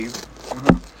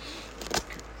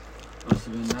Must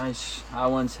have been nice. I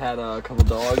once had a couple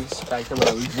dogs back then when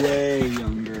I was way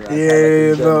younger.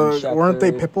 Weren't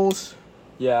they pit bulls?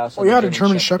 Yeah. Oh, you had a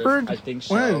German Shepherd? I think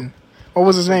so. When? What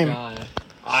was his name?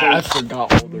 I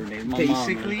forgot all their names.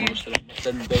 Basically,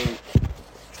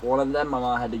 one of them my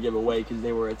mom had to give away because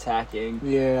they were attacking.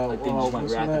 Yeah. Like they just went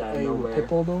rapid out of nowhere. Pit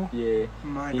bull though? Yeah.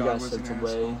 my He dog got was sent an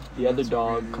away. asshole. The other That's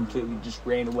dog really completely just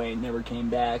ran away and never came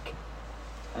back.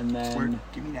 And then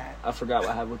Give me that. I forgot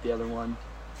what happened with the other one.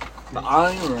 But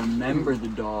I don't even remember the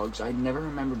dogs. I never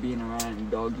remember being around any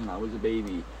dogs when I was a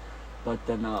baby. But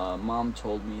then mom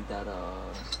told me that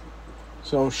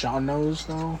So Sean knows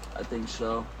though? I think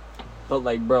so. But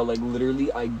like bro, like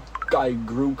literally I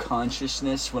grew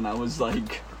consciousness when I was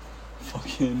like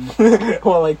fucking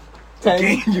Well, like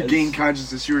 10. You gained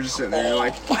consciousness. You were just sitting there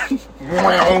like, What the fuck?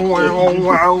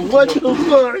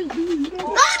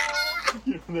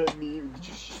 You know that meme?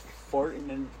 Just fart and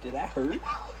then did that hurt?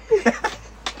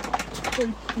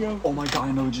 Oh my god,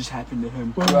 I know what just happened to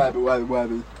him. what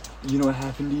happened? You know what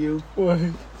happened to you? What?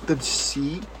 The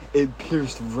seat, it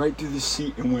pierced right through the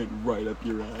seat and went right up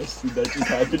your ass. Dude, that just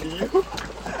happened to you?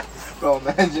 Bro,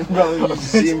 imagine, bro, you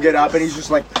see him get up and he's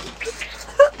just like,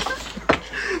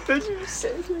 That you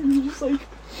said that, you just like...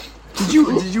 Did you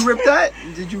rip that?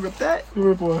 Did you rip that? You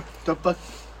rip what? The fuck?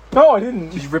 No, I didn't.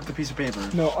 Did you rip the piece of paper?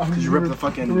 No, I Did you rip the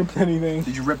fucking... didn't rip anything.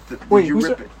 Did you rip the... Wait, did you who's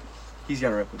rip it? it? He's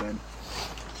gotta rip it then.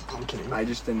 I'm kidding. I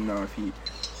just didn't know if he...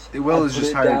 Will is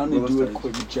just I put it hired... down and Will do a is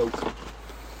quick joke.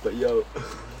 But yo...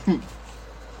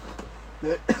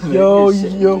 Yo.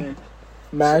 there.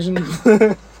 Imagine.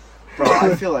 Bro,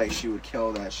 I feel like she would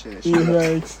kill that shit. She would.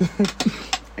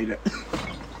 Yikes.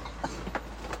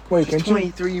 Wait, She's can't you?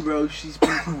 23, bro. She's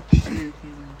been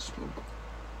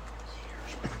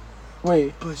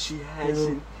Wait. But she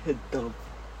hasn't hit the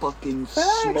fucking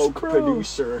Facts, smoke bro.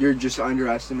 producer. You're just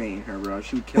underestimating her, bro.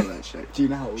 She would kill that shit. Do you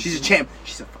know how old She's a she is? champ.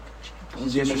 She's a fucking champ.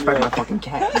 She's She's gonna disrespecting be my a fucking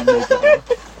cat and make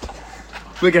it.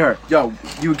 Look at her. Yo,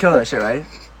 you would kill that shit, right?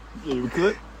 Yeah, you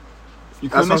could. You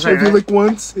That's what I'm If saying, you right? lick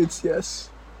once, it's yes.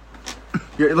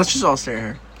 Here, let's just all stare at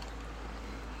her.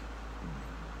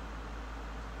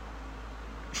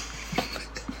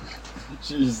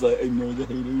 She's just like, ignore the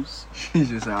haters. She's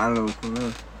just like, I don't know what's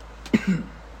going on.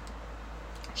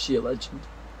 She a legend.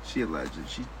 She a legend.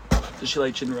 She Does she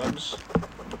like chin rubs? loves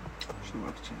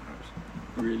chin rubs.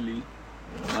 Really?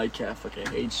 My cat fucking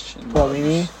hates chin rubs. What,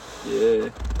 Mimi? Yeah.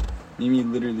 Mimi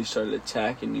literally started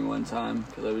attacking me one time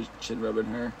because I was chin rubbing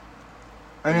her.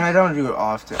 I mean, I don't do it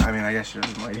often. I mean, I guess she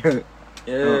doesn't like it. I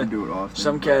Yeah. don't do it often.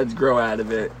 Some but- cats grow out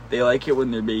of it. They like it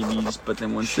when they're babies, but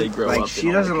then once they grow like, up,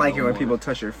 she doesn't like it no when more. people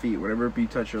touch her feet. Whenever you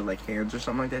touch her like hands or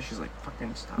something like that, she's like,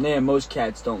 "Fucking stop." Yeah, most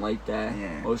cats don't like that.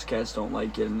 Yeah. Most cats don't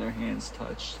like getting their hands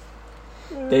touched.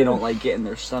 They don't like getting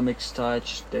their stomachs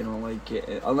touched. They don't like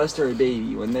it unless they're a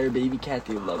baby. When they're a baby cat,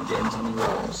 they love getting tummy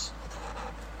rubs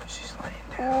She's laying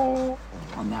down.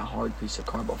 on that hard piece of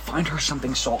cardboard. Find her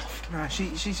something soft. Nah,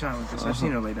 she's fine with this. I've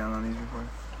seen her lay down on these before.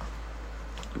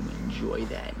 You enjoy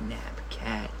that nap,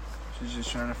 cat. She's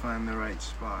just trying to find the right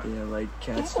spot. Yeah, like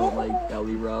cats don't like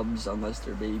belly rubs unless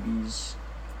they're babies.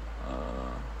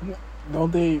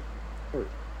 Don't they?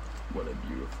 What a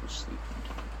beautiful sleeping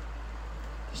cat.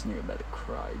 This nigga better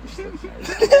cry. Just looking at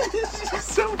his cat. She's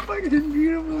so fucking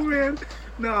beautiful, man.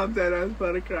 No, I'm dead. I was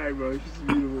about to cry, bro. She's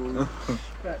beautiful.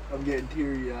 I'm getting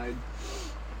teary-eyed.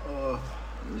 Oh.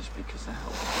 Just because of how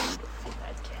beautiful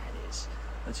that cat is.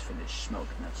 Let's finish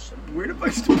smoking that shit. Where the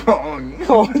fuck's the bong?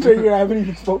 Oh, you haven't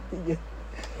even spoken yet.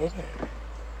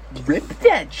 Rip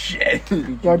that shit.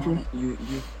 Dude, Yeah,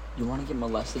 you want to get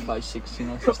molested by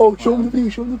 16 Oh, show him the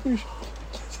fish. Show him the fish.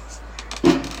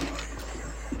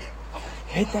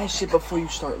 Hit that shit before you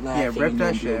start laughing. Yeah, rip and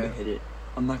that you'll be able shit. to hit it.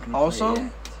 I'm not gonna Also- play it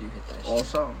yet till you hit that shit.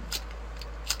 Also,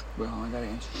 Wait, hold on, I gotta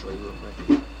answer Shay real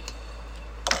quick.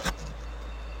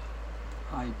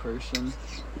 Hi, person.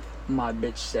 My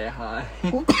bitch said hi.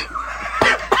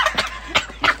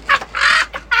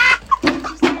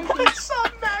 he's so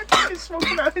mad. He's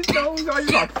smoking out his nose.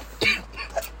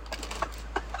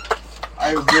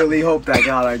 I really hope that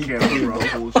got on camera, Clean bro. the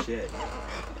whole shit.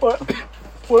 What?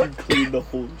 What? Clean the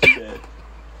whole shit.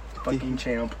 Fucking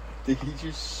champ. Did he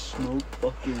just smoke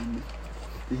fucking...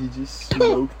 Did he just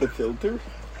smoke the filter?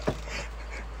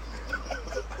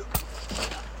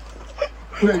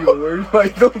 Where's my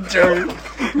filter?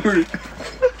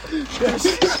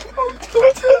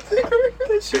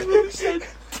 That shit really said...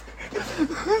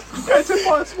 That's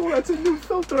impossible. That's a new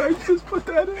filter. I just put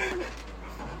that in.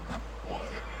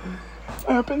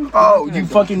 What happened? Oh, you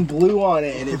fucking blew on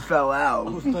it and it fell I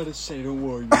out. was about to say, don't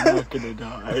worry, you're not gonna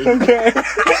die. Okay.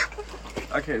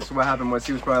 Okay, so what happened was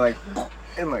he was probably like,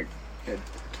 and like it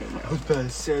came out. I was about to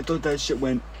say, I thought that shit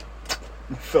went.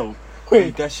 Fell.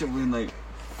 Wait, That shit went like.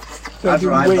 That's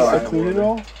what I wait, thought I it cleaned it would.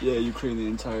 all? Yeah, you cleaned the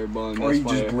entire bun. Or That's you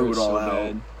why just blew hurt it all so out.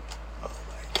 bad.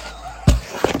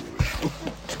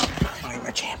 I'm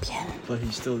a champion. But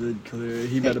he still did clear it.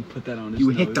 He better put that on his You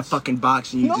notes. hit the fucking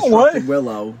box and you No disrupted way.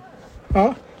 Willow.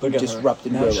 Huh? Look You at her.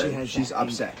 disrupted Now Willow. she has She's that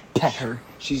upset. Pet her.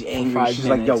 She's angry. 5 She's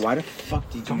like, yo, minutes. why the fuck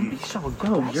did you be so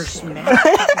aggressive? You're smacking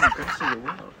fucking aggressive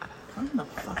Willow. Calm the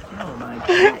fuck down, my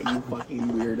cat, you fucking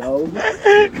weirdo.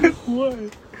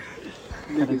 What?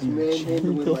 Niggas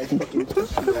manhandling my fucking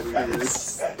pussy over here.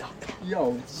 Stop.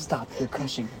 Yo, Stop. They're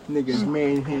crushing. niggas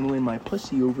manhandling my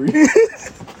pussy over here.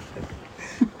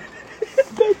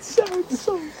 That sounds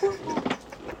so funny.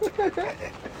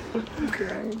 I'm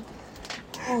crying.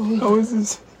 How is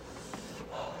this?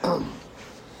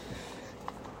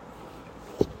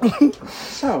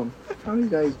 So, how are you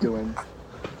guys doing?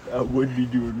 I would be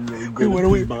doing real Wait, good what if are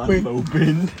we- the mouth wait.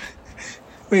 opened.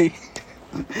 Wait.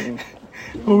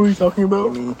 What were we talking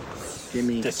about? Give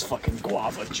me. This fucking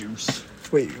guava juice.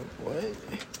 Wait, what?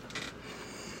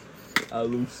 I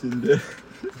loosened it.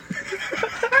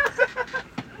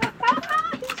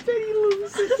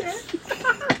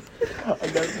 I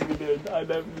never even did. I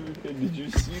never even did. Did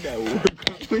you see that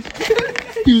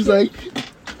work? He was like.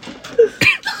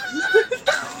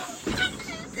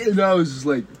 And I was just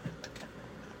like.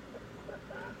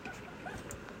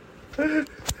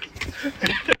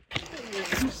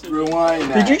 Rewind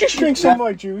that. Did you just drink some of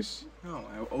my juice? No,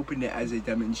 I opened it as a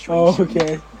demonstration. Oh,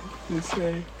 okay. This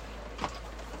way.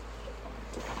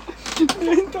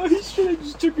 I thought he should have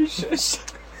just took a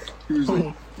shit. He was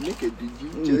like, nigga, did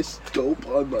you just dope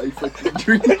on my fucking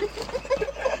drink?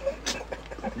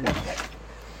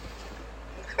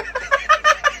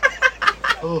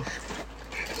 Oh.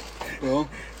 Well,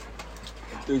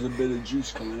 there's a bit of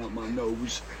juice coming out my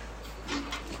nose.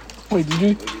 Wait,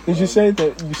 did you say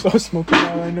that you saw smoke coming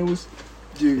out of my nose?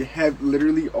 Dude, have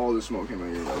literally all the smoke came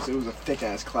out your nose. It was a thick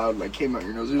ass cloud like came out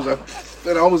your nose. It was like,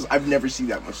 and I've never seen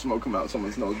that much smoke come out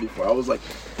someone's nose before. I was like,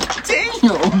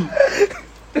 damn,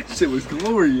 that shit was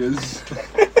glorious.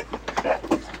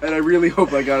 And I really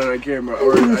hope I got it on camera,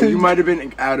 or you might have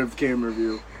been out of camera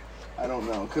view. I don't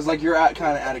know, cause like you're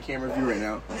kind of out of camera view right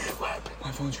now.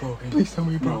 My phone's broken. Please tell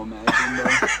me, Bro, bro. imagine,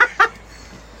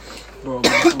 bro. Bro, my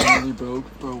phone really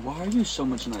broke. Bro, why are you so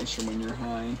much nicer when you're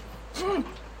high?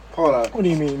 Hold up. What do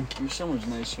you mean? You're so much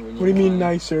nicer when you're What do you mean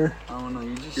high. nicer? I don't know,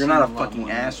 you just You're not a seem lot fucking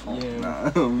more asshole. Yeah. Nah.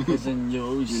 Because then you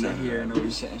always You're sit not. here and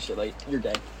always say shit like, you're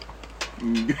gay.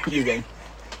 You're gay.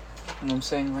 You know what I'm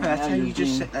saying? Right That's now how you're you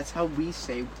just. being, That's how we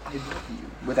say I love you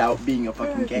without being a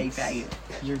fucking gay faggot.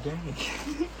 You're gay.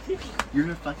 You're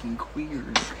a fucking queer.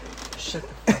 Shut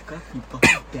the fuck up, you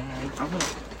fucking bag. I'm gonna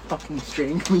fucking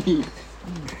strangle you.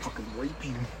 I'm gonna fucking rape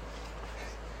you.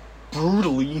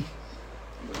 Brutally.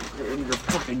 And you're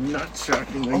fucking nutsack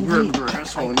and I grab your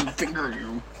asshole and finger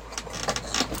you.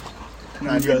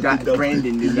 Nah, You got the double-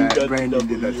 Brandon did you that. got the Brandon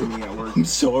did that to W. me at work. I'm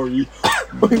sorry.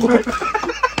 Wait, what?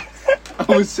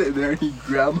 I was sitting there and he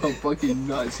grabbed my fucking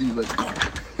nuts. He was like,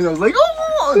 and I was like,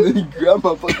 oh! And then he grabbed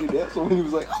my fucking asshole and he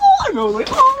was like, oh! And I was like,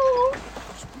 oh!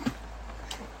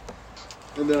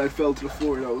 And then I fell to the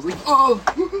floor and I was like,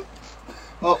 oh!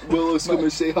 Oh, Willow's gonna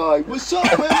say hi. What's up,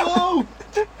 Willow?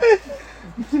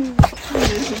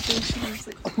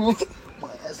 My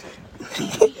asshole.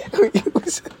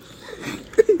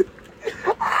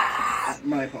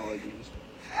 My apologies.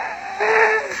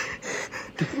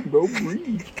 Bro,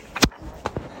 breathe.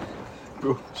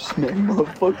 Bro, smack my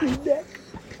fucking neck.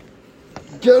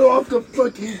 Get off the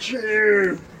fucking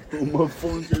chair! Bro, my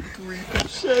phone's at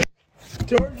 3%.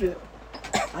 Charge it.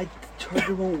 I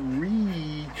charger won't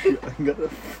reach. I gotta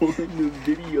find the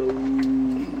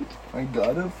video. I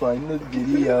gotta find the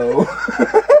video.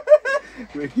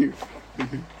 Right here.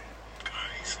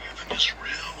 Guys, heaven is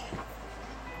real.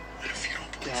 And if you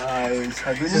don't believe Guys,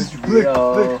 heaven it, is we're real.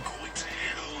 going to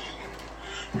hell.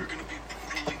 We're gonna be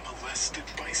brutally molested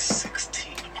by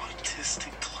 16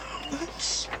 autistic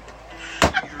clowns. We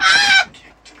are getting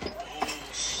kicked in the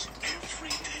balls every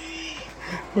day.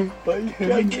 Wait,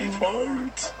 Breaking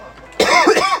heart. They're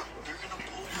gonna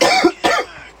pull your skin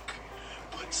back,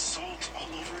 put salt all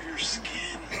over your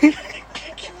skin, and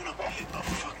kick you in a pit of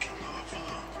fucking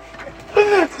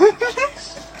lava. Please,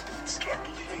 start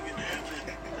believing in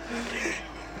heaven. Thank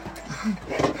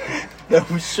you. That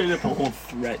was straight up a whole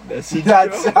threat message.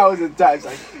 That's how the times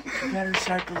like, you better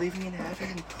start believing in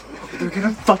heaven. They're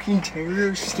gonna fucking tear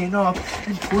your skin off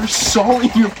and pour salt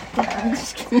in your fucking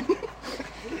skin.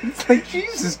 It's like,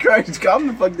 Jesus Christ, calm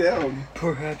the fuck down.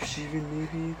 Perhaps even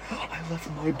maybe I left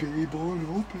my belly button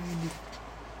open.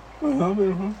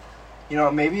 Uh-huh. You know,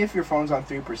 maybe if your phone's on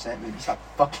 3%, maybe stop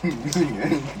fucking using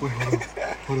it.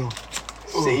 Hold on.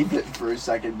 Save it for a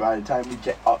second by the time we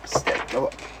get upstairs.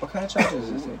 What kind of charger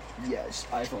is this thing? Yes,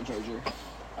 iPhone charger.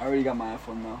 I already got my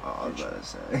iPhone though. Oh, I was about to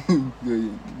say.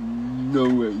 No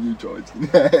way you charging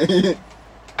that.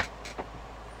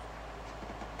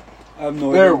 I have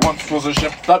no There idea. once was a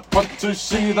ship that went to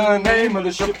sea. The name of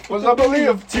the ship was a belly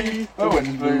of tea. The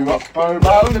wind blew up her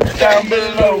bow and down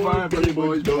below. My pretty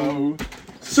boys blow.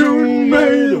 Soon may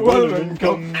the weatherman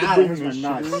come to bring us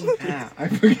ship. I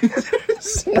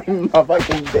forget my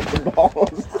fucking dick and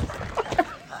balls.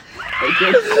 I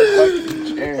kicked the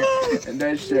fucking chair and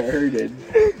that shit hurted.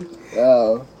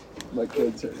 Oh, my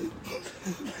kids hurt.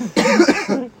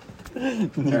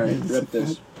 Alright, rip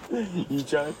this. You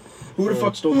try? Who the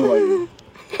fuck stole the lighter?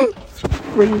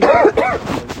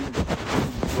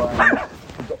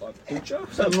 Good job.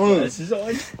 Have glasses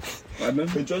on.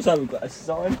 Good job having glasses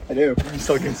on. I do. You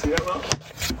still can see that well.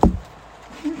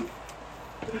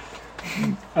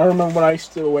 I remember when I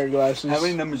used to wear glasses. How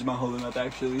many numbers am I holding up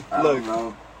actually? I Look. don't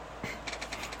know.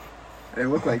 It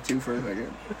looked like 2 for a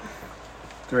second.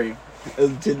 3.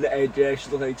 Did it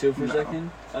actually look like 2 for a No.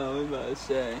 second? Oh, I was about to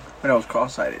say. But I was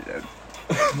cross-sided, dude.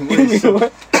 Wait, so,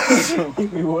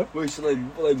 What? wait, so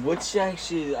like, what's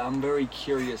actually? I'm very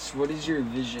curious. What is your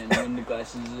vision when the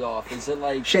glasses is off? Is it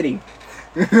like, Shitty.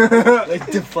 like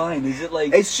define? Is it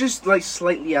like? It's just like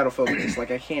slightly out of focus.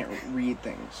 Like I can't read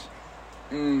things.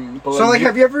 But So like,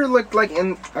 have you ever looked like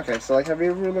in? Okay, so like, have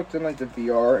you ever looked in like the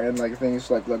VR and like things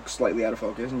like look slightly out of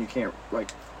focus and you can't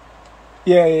like?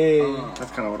 Yeah.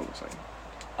 That's kind of what it looks like.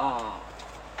 Ah.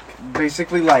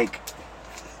 Basically, like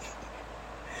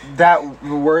that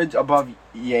the words above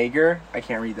Jaeger. I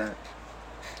can't read that.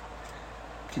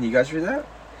 Can you guys read that?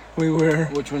 We were.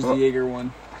 Which one's the Jaeger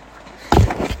one?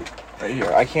 Right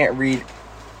here. I can't read.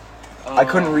 I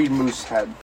couldn't read Moose Head.